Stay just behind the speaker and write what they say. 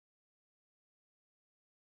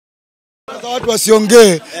Watu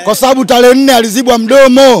wasiongee kwa sababu tarehe 4 alizibwa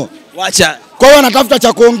mdomo. Wacha. Kwa hiyo anatafuta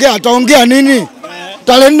cha kuongea, ataongea nini?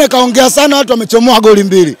 Tarehe 4 kaongea sana, watu wamechomoa goli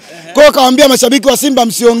 2. Kwa hiyo kawaambia mashabiki wa Simba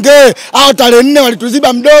msiongee, au tarehe 4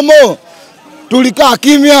 walituziba mdomo. Tulikaa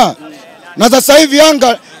kimya. Na sasa hivi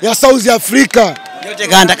Yanga ya South Africa yote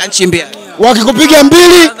kaanda kanchimbia. Wakikupiga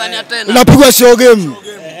 2 unapigwa show game.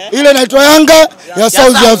 Ile inaitwa Yanga ya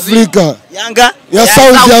South Africa. Yanga ya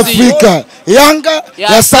South Africa. Yanga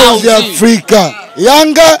ya South Africa.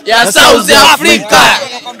 Yanga ya South Africa.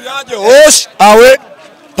 Nakwambiaje? Osh awe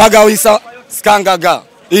pagawisa skangaga.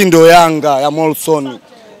 Hii ndio Yanga ya Molson.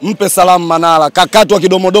 Mpe salamu Manara. Kakatwa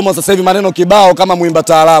kidomodomo sasa hivi maneno kibao kama muimba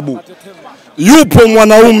taarabu. Yupo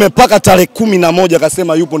mwanaume paka tarehe 11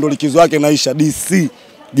 akasema yupo ndo likizo yake naisha DC.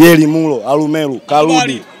 Jeli Mulo, Alumelu,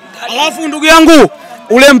 Karudi. Alafu ndugu yangu,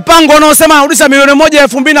 ule mpango unaosema arudisha milioni 1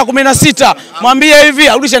 2016, mwambie hivi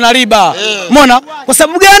arudishe na riba. Umeona? Kwa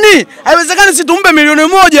sababu gani? Haiwezekani si tumpe milioni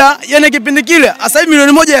 1 yani kipindi kile. Sasa hivi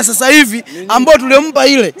milioni 1 ya sasa hivi ambayo tulimpa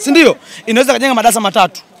ile, si ndio? Inaweza kujenga madarasa 3.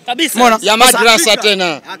 Kabisa. Umeona? ya madrasa tena.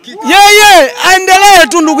 Yeye aendelee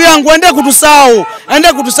tu ndugu yangu, aendelee kutusahau.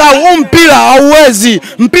 Aendelee kutusahau. Mpira hauwezi.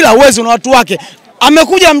 Mpira hauwezi na watu wake.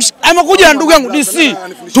 Amekuja ndugu yangu DC.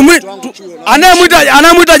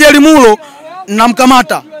 Anayemuita Jeli Mulo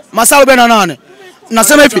namkamata. Masaa 48.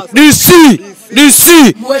 Nasema hivi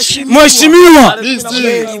DC Mheshimiwa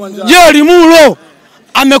Jeli Mulo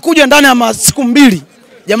amekuja ndani ya siku 2.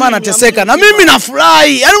 Jamaa anateseka na mimi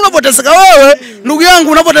nafurahi. Yaani unapoteseka wewe ndugu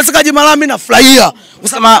yangu, unapoteseka Jimala mimi nafurahia.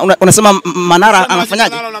 Unasema Manara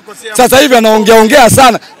anafanyaje? Sasa hivi anaongea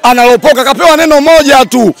sana. Analopoka kapewa neno moja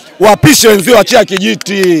tu. Wapishe wenzio achia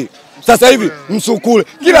kijiti. Sasa hivi msukule.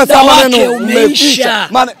 Kila saa maneno umeisha.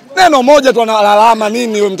 Neno moja tu analalama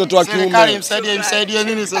nini wewe mtoto wa kiume? Serikali imsaidie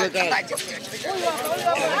nini serikali?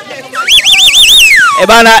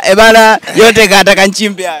 Ebana yote katika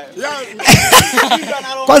nchimbi hayo.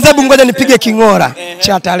 Kwanza hebu ngoja nipige kingora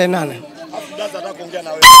cha tarehe 8.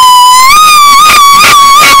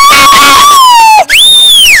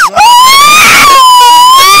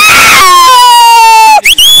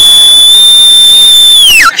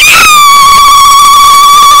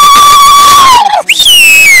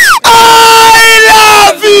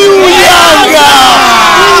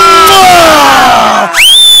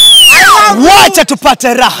 Wacha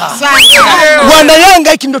tupate raha. Wana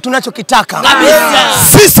Yanga hiki ndo tunachokitaka.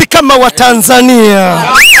 Sisi kama Watanzania.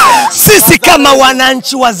 Sisi kama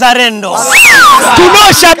wananchi wazalendo.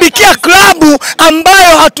 Tunaoshabikia klabu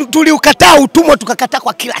ambayo tuliukataa utumwa tukakataa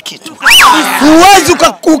kwa kila kitu. Huwezi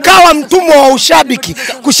ukawa mtumwa wa ushabiki.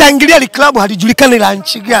 Kushangilia li klabu halijulikani la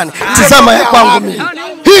nchi gani. Tazama ya kwangu mimi.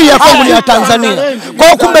 Hii ya kwangu ni ya Tanzania. Kwa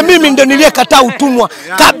hiyo kumbe mimi ndio niliyekataa utumwa.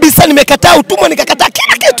 Kabisa nimekataa utumwa, nikakataa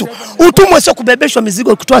kila kitu. Utumwa sio kubebeshwa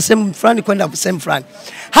mizigo kutoa sehemu fulani kwenda sehemu fulani.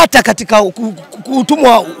 Hata katika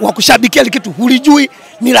utumwa wa kushabikia kitu hulijui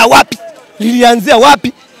ni la wapi, lilianzia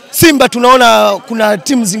wapi. Simba tunaona kuna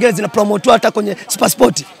timu zingine zinapromotewa hata kwenye Super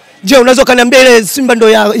Sport. Je, unaweza kaniambia ile Simba ndo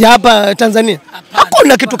ya hapa Tanzania?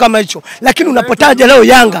 Hakuna kitu kama hicho. Lakini unapotaja leo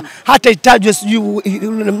Yanga, hata itajwe sijui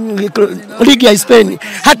ligi ya Spain,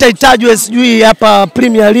 hata itajwe sijui hapa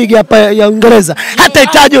Premier League hapa ya Uingereza, hata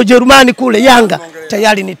itajwe Ujerumani kule, Yanga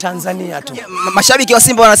tayari ni Tanzania tu. Mashabiki wa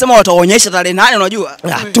Simba wanasema wataonyesha tarehe 8, unajua?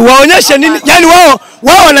 Tuwaonyeshe nini? Yaani wao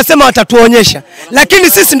wanasema watatuonyesha. Lakini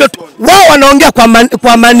sisi ndo wao wanaongea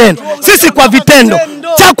kwa maneno. Sisi kwa vitendo.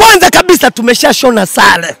 Cha kwanza kabisa tumeshashona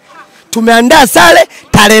sare. Tumeandaa sare,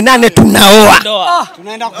 tarehe 8 tunaoa.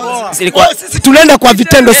 Tunaenda kuoa. Sisi tunaenda kwa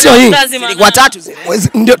vitendo, sio hii. Zilikuwa 3.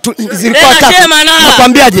 Ndio zilikuwa 3.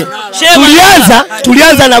 Nakwambiaje?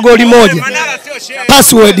 Tulianza na goli 1.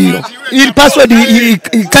 Password hiyo. Ili password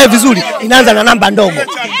ikae vizuri, inaanza na namba ndogo.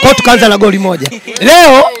 Kwa hiyo tukaanza na goli 1.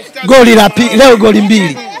 Leo goli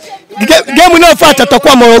 2. Game inayofuata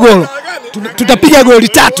tutakuwa Morogoro. Tutapiga goli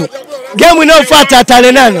 3. Game inayofuata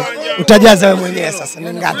tarehe 8 utajaza wewe mwenyewe sasa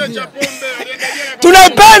ni ngapi?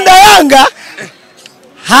 Tunaipenda Yanga,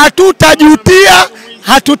 hatutajutia,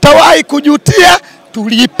 hatutawahi kujutia.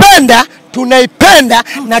 Tuliipenda, tunaipenda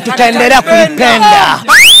na tutaendelea kuipenda.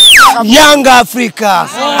 Yanga Afrika.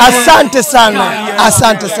 Asante sana.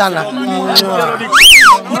 Asante sana.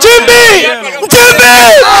 Mchimbi!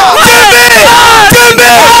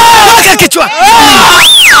 Weka kichwa.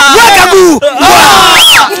 Weka guu.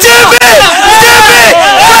 Mchimbi!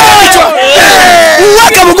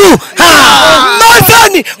 Weka mguu.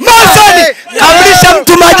 Mwanzani. Kablisha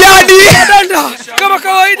mtu majani. Kama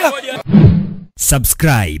kawaida.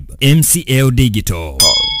 Subscribe MCL Digital.